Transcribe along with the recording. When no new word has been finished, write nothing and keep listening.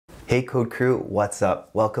Hey Code Crew, what's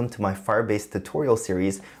up? Welcome to my Firebase tutorial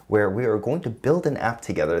series where we are going to build an app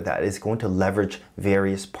together that is going to leverage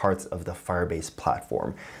various parts of the Firebase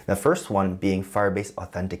platform. The first one being Firebase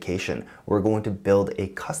Authentication. We're going to build a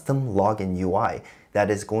custom login UI that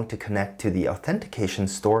is going to connect to the Authentication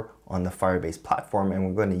store on the Firebase platform, and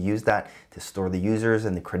we're going to use that to store the users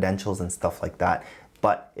and the credentials and stuff like that.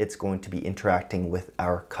 But it's going to be interacting with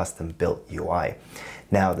our custom built UI.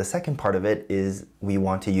 Now, the second part of it is we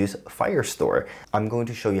want to use Firestore. I'm going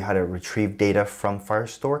to show you how to retrieve data from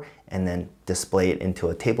Firestore and then display it into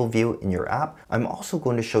a table view in your app. I'm also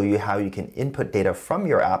going to show you how you can input data from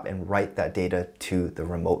your app and write that data to the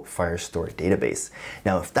remote Firestore database.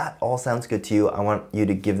 Now, if that all sounds good to you, I want you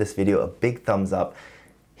to give this video a big thumbs up.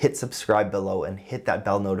 Hit subscribe below and hit that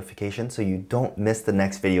bell notification so you don't miss the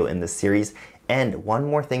next video in this series. And one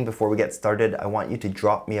more thing before we get started, I want you to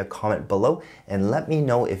drop me a comment below and let me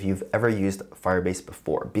know if you've ever used Firebase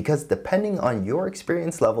before, because depending on your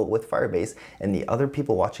experience level with Firebase and the other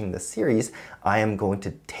people watching this series, I am going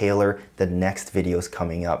to tailor the next videos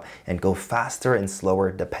coming up and go faster and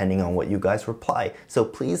slower depending on what you guys reply. So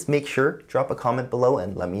please make sure, drop a comment below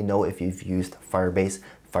and let me know if you've used Firebase,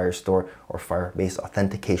 Firestore, or Firebase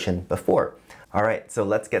Authentication before. All right, so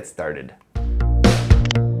let's get started.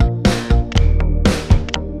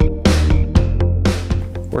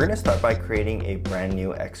 We're going to start by creating a brand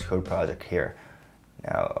new Xcode project here.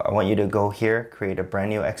 Now, I want you to go here, create a brand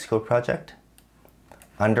new Xcode project.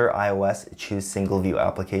 Under iOS, choose single view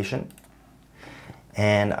application.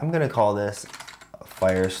 And I'm going to call this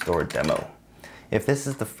Firestore demo. If this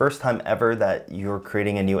is the first time ever that you're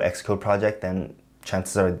creating a new Xcode project, then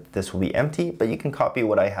chances are this will be empty, but you can copy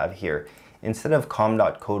what I have here. Instead of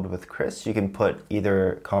com.CodeWithChris, you can put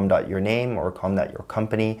either com.yourname or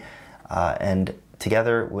com.yourcompany, and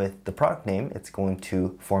together with the product name, it's going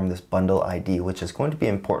to form this bundle ID, which is going to be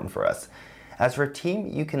important for us. As for team,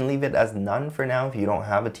 you can leave it as none for now. If you don't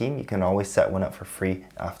have a team, you can always set one up for free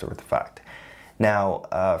after the fact. Now,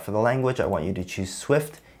 for the language, I want you to choose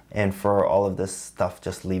Swift, and for all of this stuff,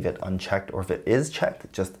 just leave it unchecked, or if it is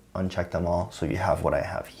checked, just uncheck them all so you have what I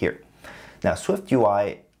have here. Now, Swift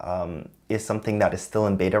UI is something that is still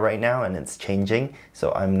in beta right now and it's changing,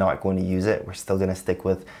 so I'm not going to use it. We're still going to stick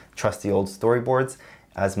with trusty old storyboards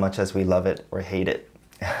as much as we love it or hate it.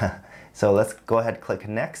 So let's go ahead, click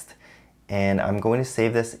next, and I'm going to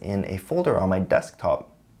save this in a folder on my desktop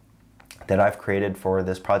that I've created for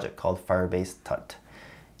this project called Firebase Tut,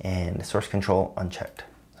 and source control unchecked.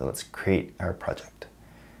 So let's create our project.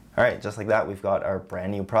 All right, just like that, we've got our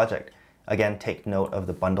brand new project. Again, take note of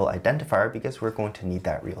the bundle identifier because we're going to need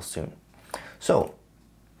that real soon. So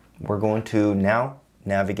we're going to now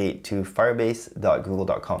navigate to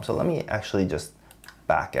firebase.google.com. So let me actually just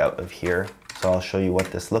back out of here. So I'll show you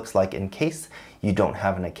what this looks like in case you don't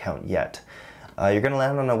have an account yet. You're going to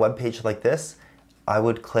land on a web page like this. I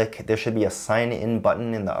would click, there should be a sign in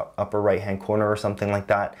button in the upper right hand corner or something like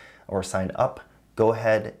that, or sign up. Go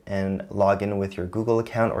ahead and log in with your Google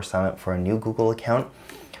account or sign up for a new Google account.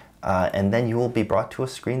 And then you will be brought to a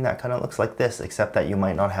screen that kind of looks like this, except that you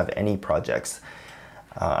might not have any projects.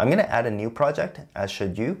 I'm going to add a new project, as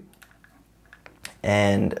should you.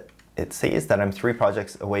 And it says that I'm 3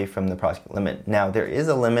 projects away from the project limit. Now, there is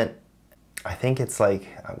a limit. I think it's like,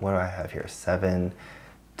 what do I have here? 7,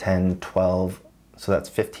 10, 12. So that's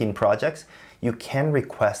 15 projects. You can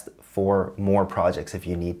request for more projects if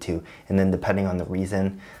you need to. And then depending on the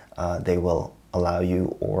reason, they will allow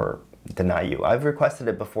you or deny you. I've requested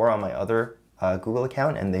it before on my other Google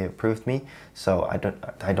account and they approved me, so I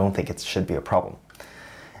don't think it should be a problem.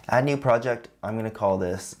 Add new project. I'm going to call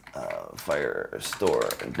this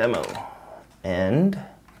Firestore demo, and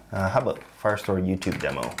how about Firestore YouTube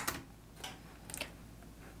demo?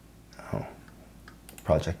 Oh,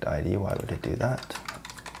 project ID, why would it do that?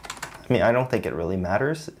 I mean, I don't think it really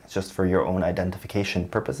matters. It's just for your own identification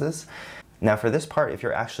purposes. Now for this part, if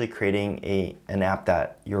you're actually creating an app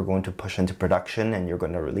that you're going to push into production and you're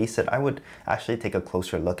going to release it, I would actually take a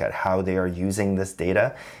closer look at how they are using this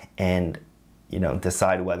data and, you know,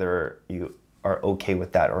 decide whether you are okay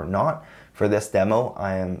with that or not. For this demo,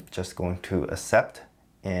 I am just going to accept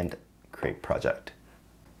and create project.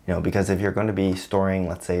 You know, because if you're going to be storing,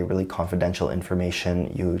 let's say, really confidential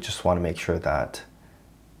information, you just want to make sure that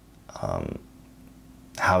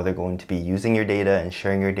how they're going to be using your data and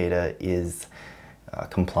sharing your data is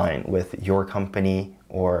compliant with your company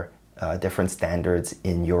or different standards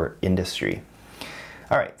in your industry.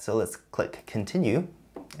 All right, so let's click continue,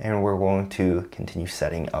 and we're going to continue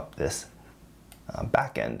setting up this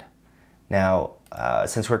backend. Now,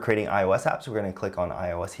 since we're creating iOS apps, we're going to click on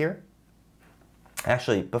iOS here.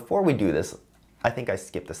 Actually, before we do this, I think I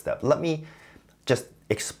skipped a step. Let me just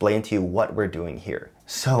explain to you what we're doing here.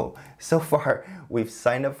 So far, we've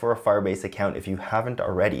signed up for a Firebase account if you haven't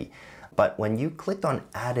already. But when you clicked on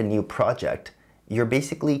Add a New Project, you're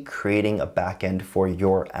basically creating a backend for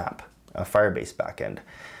your app, a Firebase backend.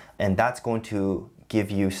 And that's going to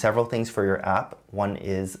give you several things for your app. One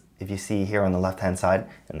is, if you see here on the left-hand side,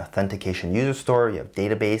 an authentication user store, you have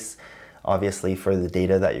database, obviously for the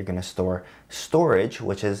data that you're going to store, storage,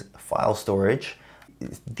 which is file storage.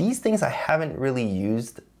 These things I haven't really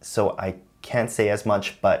used, so I can't say as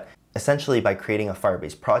much, but essentially by creating a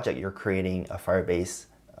Firebase project, you're creating a Firebase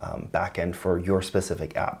backend for your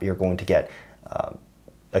specific app. You're going to get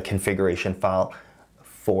a configuration file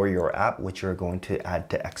for your app, which you're going to add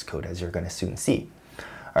to Xcode, as you're going to soon see.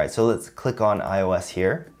 All right, so let's click on iOS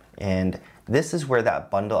here, and this is where that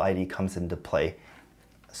bundle ID comes into play.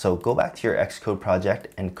 So go back to your Xcode project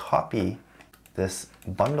and copy this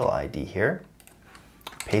bundle ID here,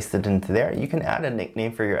 paste it into there. You can add a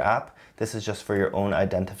nickname for your app. This is just for your own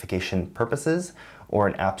identification purposes, or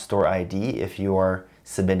an App Store ID if you are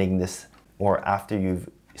submitting this, or after you've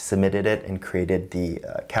submitted it and created the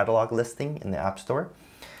catalog listing in the App Store.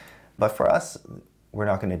 But for us, we're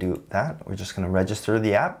not going to do that. We're just going to register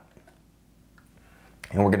the app,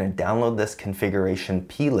 and we're going to download this configuration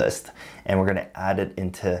plist, and we're going to add it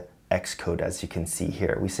into Xcode, as you can see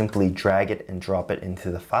here. We simply drag it and drop it into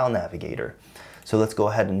the file navigator. So let's go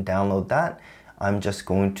ahead and download that. I'm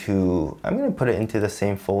going to put it into the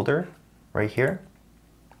same folder right here.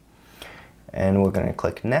 And we're going to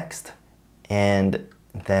click next, and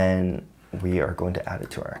then we are going to add it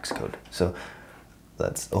to our Xcode. So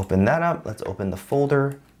let's open that up. Let's open the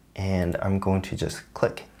folder, and I'm going to just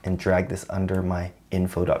click and drag this under my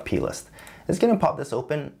info.plist. It's going to pop this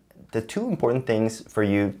open. The two important things for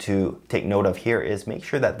you to take note of here is make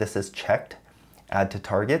sure that this is checked, add to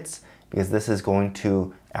targets, because this is going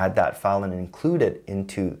to add that file and include it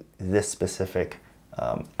into this specific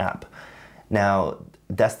app. Now,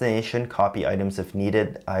 destination, copy items if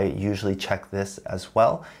needed. I usually check this as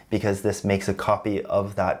well, because this makes a copy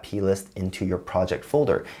of that plist into your project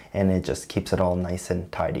folder, and it just keeps it all nice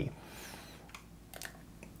and tidy.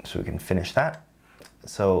 So we can finish that.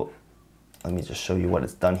 So let me just show you what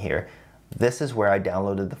it's done here. This is where I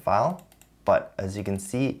downloaded the file, but as you can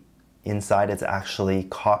see, inside it's actually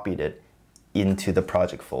copied it into the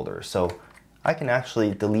project folder. So I can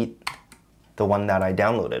actually delete the one that I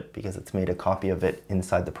downloaded because it's made a copy of it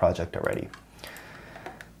inside the project already.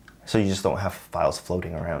 So you just don't have files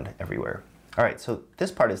floating around everywhere. All right, so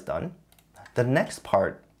this part is done. The next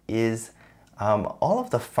part is all of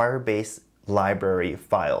the Firebase library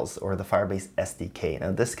files, or the Firebase SDK.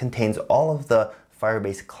 Now this contains all of the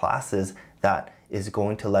Firebase classes that is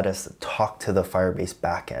going to let us talk to the Firebase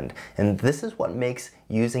backend. And this is what makes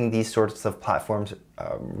using these sorts of platforms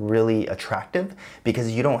really attractive,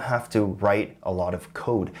 because you don't have to write a lot of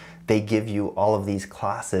code. They give you all of these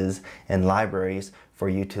classes and libraries for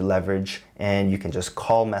you to leverage, and you can just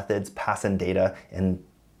call methods, pass in data, and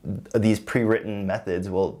these pre-written methods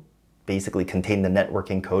will basically contain the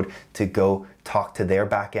networking code to go talk to their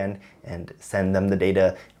backend and send them the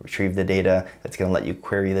data, retrieve the data. It's going to let you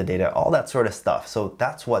query the data, all that sort of stuff. So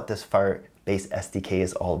that's what this Firebase SDK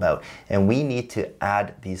is all about. And we need to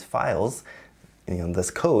add these files,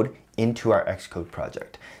 this code, into our Xcode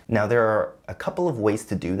project. Now there are a couple of ways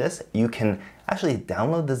to do this. You can actually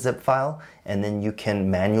download the zip file, and then you can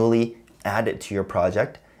manually add it to your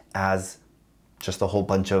project as just a whole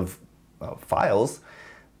bunch of files.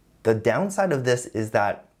 The downside of this is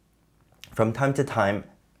that from time to time,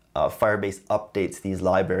 Firebase updates these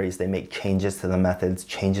libraries. They make changes to the methods,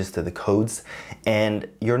 changes to the codes, and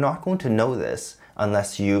you're not going to know this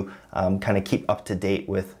unless you kind of keep up to date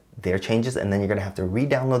with their changes, and then you're going to have to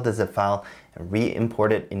re-download the zip file and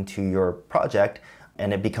re-import it into your project,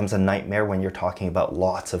 and it becomes a nightmare when you're talking about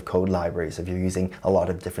lots of code libraries, if you're using a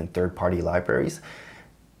lot of different third-party libraries.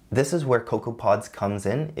 This is where CocoaPods comes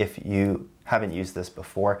in. If you haven't used this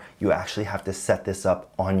before, you actually have to set this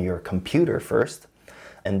up on your computer first.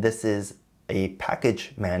 And this is a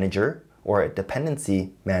package manager, or a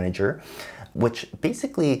dependency manager, which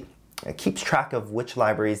basically keeps track of which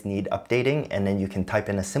libraries need updating, and then you can type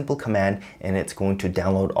in a simple command and it's going to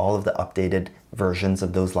download all of the updated versions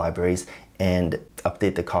of those libraries and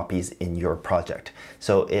update the copies in your project.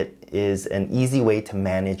 So it is an easy way to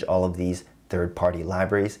manage all of these third-party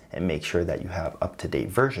libraries and make sure that you have up-to-date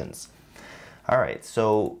versions. All right,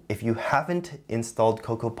 so if you haven't installed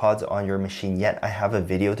CocoaPods on your machine yet, I have a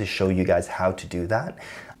video to show you guys how to do that.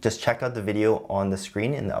 Just check out the video on the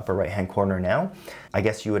screen in the upper right-hand corner now. I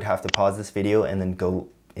guess you would have to pause this video and then go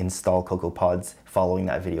install CocoaPods following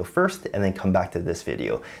that video first and then come back to this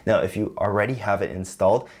video. Now, if you already have it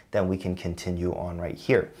installed, then we can continue on right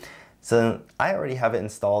here. So I already have it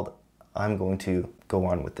installed. I'm going to go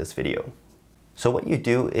on with this video. So what you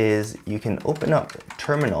do is you can open up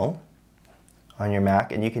Terminal on your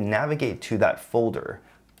Mac and you can navigate to that folder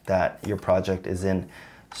that your project is in.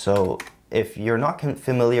 So if you're not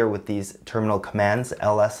familiar with these terminal commands,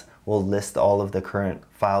 ls will list all of the current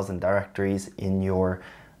files and directories in your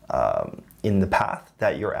in the path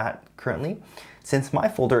that you're at currently. Since my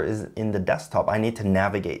folder is in the desktop, I need to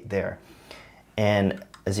navigate there. And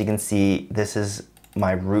as you can see, this is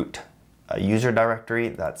my root user directory.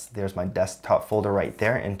 There's my desktop folder right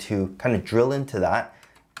there. And to kind of drill into that,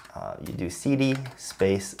 you do cd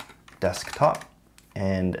space desktop.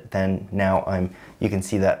 And then now you can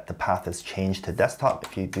see that the path has changed to desktop.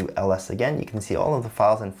 If you do ls again, you can see all of the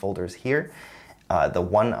files and folders here. The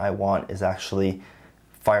one I want is actually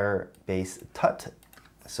Firebase tut.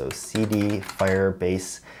 So cd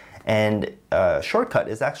Firebase, and shortcut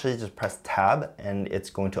is actually just press tab and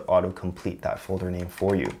it's going to auto-complete that folder name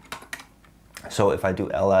for you. So if I do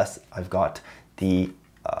ls, I've got the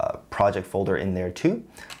project folder in there too.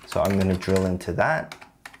 So I'm going to drill into that.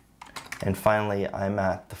 And finally, I'm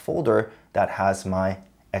at the folder that has my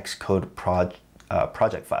Xcode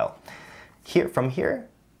project file. From here,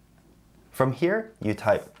 you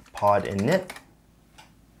type pod init.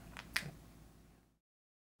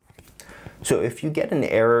 So if you get an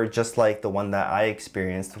error just like the one that I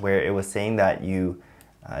experienced where it was saying that you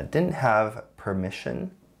didn't have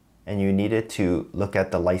permission and you needed to look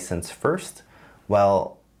at the license first,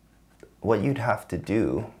 well, what you'd have to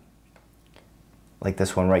do, like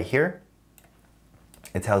this one right here,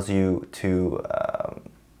 it tells you to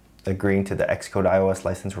agreeing to the Xcode iOS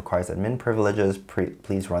license requires admin privileges,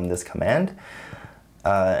 please run this command.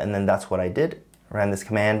 And then that's what I did, ran this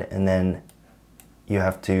command, and then you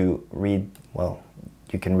have to read, well,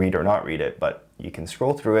 you can read or not read it, but you can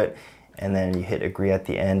scroll through it and then you hit agree at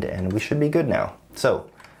the end and we should be good now. So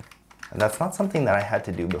that's not something that I had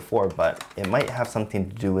to do before, but it might have something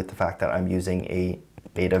to do with the fact that I'm using a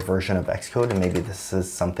beta version of Xcode and maybe this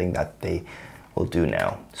is something that they will do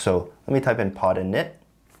now. So let me type in pod init.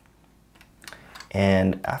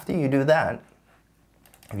 And after you do that,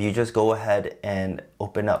 if you just go ahead and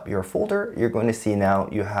open up your folder, you're going to see now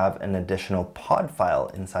you have an additional pod file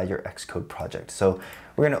inside your Xcode project. So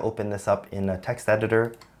we're going to open this up in a text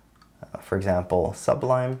editor, for example,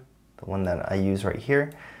 Sublime, the one that I use right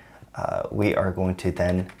here. We are going to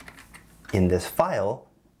then, in this file,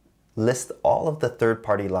 list all of the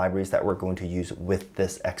third-party libraries that we're going to use with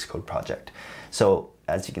this Xcode project. So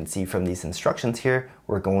as you can see from these instructions here,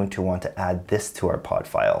 we're going to want to add this to our pod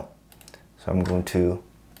file. So I'm going to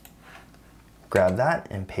grab that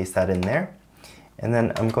and paste that in there. And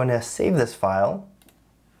then I'm going to save this file.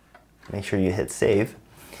 Make sure you hit save.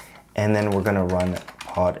 And then we're going to run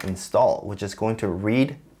pod install, which is going to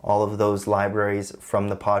read all of those libraries from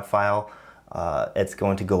the pod file. It's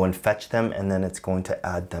going to go and fetch them, and then it's going to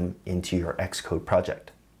add them into your Xcode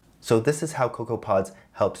project. So this is how CocoaPods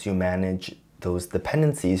helps you manage those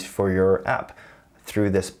dependencies for your app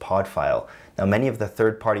through this pod file. Now, many of the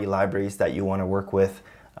third-party libraries that you want to work with,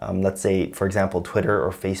 let's say, for example, Twitter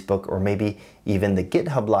or Facebook, or maybe even the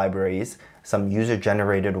GitHub libraries, some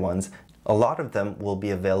user-generated ones, a lot of them will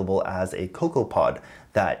be available as a CocoaPod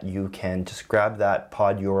that you can just grab that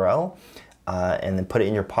pod URL and then put it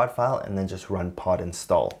in your pod file and then just run pod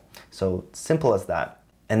install. So simple as that.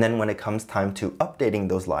 And then when it comes time to updating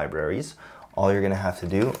those libraries, all you're going to have to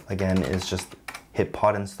do, again, is just hit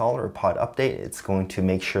pod install or pod update. It's going to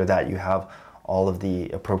make sure that you have all of the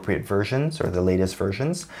appropriate versions or the latest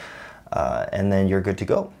versions, and then you're good to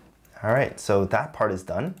go. All right, so that part is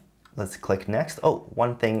done. Let's click next. Oh,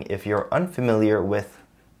 one thing, if you're unfamiliar with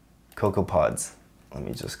CocoaPods, let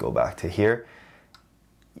me just go back to here.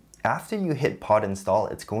 After you hit pod install,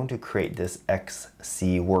 it's going to create this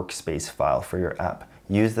XC workspace file for your app.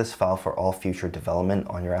 Use this file for all future development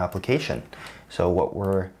on your application. So what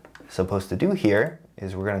we're supposed to do here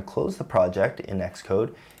is we're going to close the project in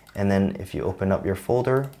Xcode, and then if you open up your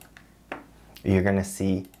folder, you're going to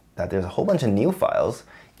see that there's a whole bunch of new files.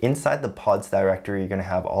 Inside the pods directory, you're going to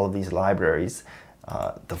have all of these libraries,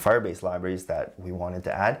 the Firebase libraries that we wanted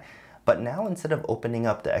to add. But now instead of opening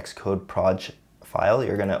up the Xcode proj file,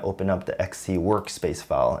 you're going to open up the XC workspace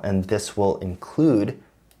file, and this will include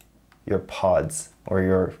your pods or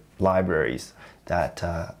your libraries that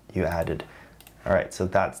you added. All right, so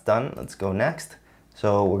that's done. Let's go next.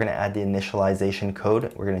 So we're going to add the initialization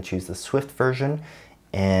code. We're going to choose the Swift version,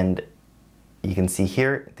 and you can see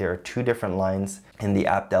here there are two different lines. In the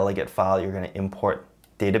app delegate file, you're going to import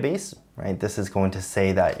database, right? This is going to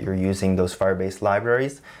say that you're using those Firebase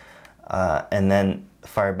libraries, and then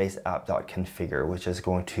Firebase app.configure, which is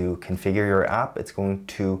going to configure your app. It's going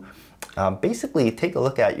to basically take a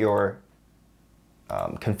look at your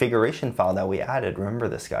configuration file that we added. Remember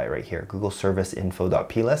this guy right here, Google Service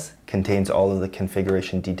Info.plist, contains all of the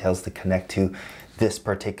configuration details to connect to this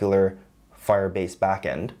particular Firebase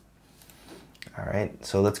backend. All right,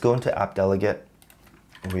 so let's go into app delegate.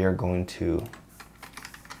 We are going to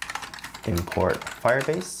import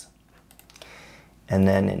Firebase. And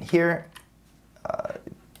then in here,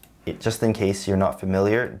 just in case you're not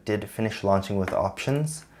familiar, did finish launching with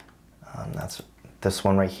options. That's this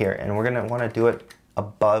one right here. And we're gonna wanna do it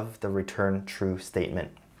above the return true statement.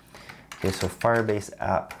 Okay, so Firebase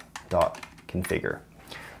app.configure.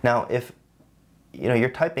 Now, if you're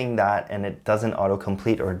typing that and it doesn't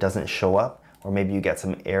autocomplete or it doesn't show up, or maybe you get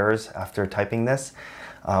some errors after typing this,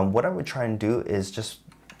 what I would try and do is just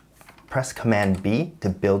press Command B to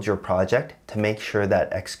build your project to make sure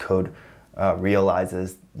that Xcode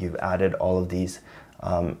realizes you've added all of these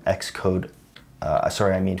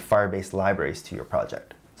Firebase libraries to your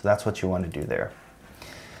project. So that's what you want to do there.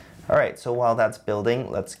 All right, so while that's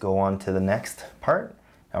building, let's go on to the next part.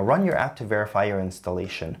 Now run your app to verify your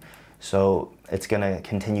installation. So it's going to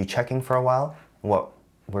continue checking for a while what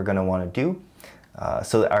we're going to want to do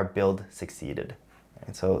so that our build succeeded.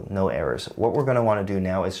 And so no errors. What we're going to want to do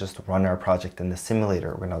now is just run our project in the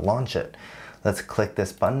simulator. We're going to launch it. Let's click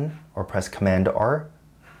this button or press Command R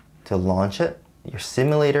to launch it. Your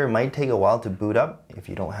simulator might take a while to boot up if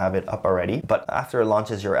you don't have it up already, but after it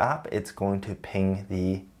launches your app, it's going to ping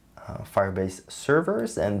the Firebase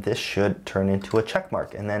servers, and this should turn into a check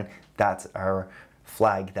mark. And then that's our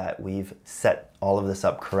flag that we've set all of this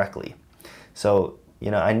up correctly. So,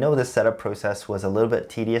 I know this setup process was a little bit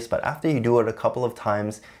tedious, but after you do it a couple of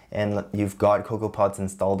times and you've got CocoaPods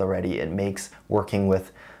installed already, it makes working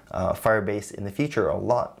with Firebase in the future a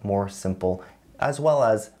lot more simple, as well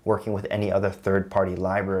as working with any other third-party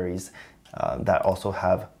libraries that also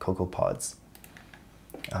have CocoaPods.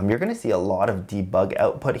 You're going to see a lot of debug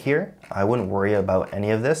output here. I wouldn't worry about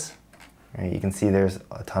any of this. You can see there's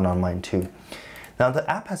a ton on mine too. Now the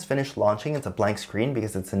app has finished launching. It's a blank screen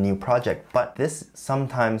because it's a new project, but this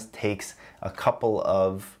sometimes takes a couple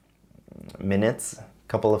of minutes, a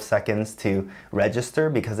couple of seconds to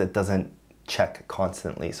register because it doesn't check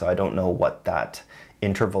constantly. So I don't know what that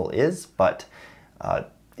interval is, but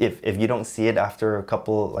if you don't see it after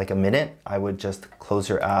a minute, I would just close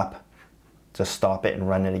your app, just stop it and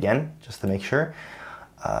run it again just to make sure,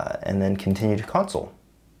 and then continue to console.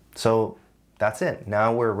 So that's it.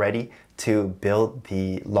 Now we're ready to build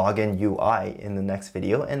the login UI in the next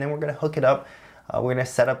video, and then we're going to hook it up. We're going to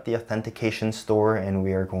set up the authentication store, and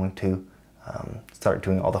we are going to start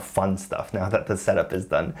doing all the fun stuff now that the setup is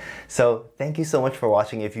done. So thank you so much for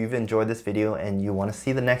watching. If you've enjoyed this video and you want to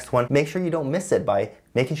see the next one, make sure you don't miss it by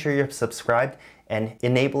making sure you're subscribed and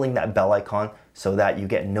enabling that bell icon so that you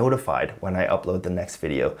get notified when I upload the next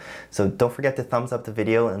video. So don't forget to thumbs up the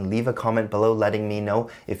video and leave a comment below letting me know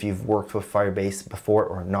if you've worked with Firebase before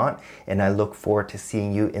or not, and I look forward to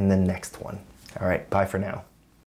seeing you in the next one. All right, bye for now.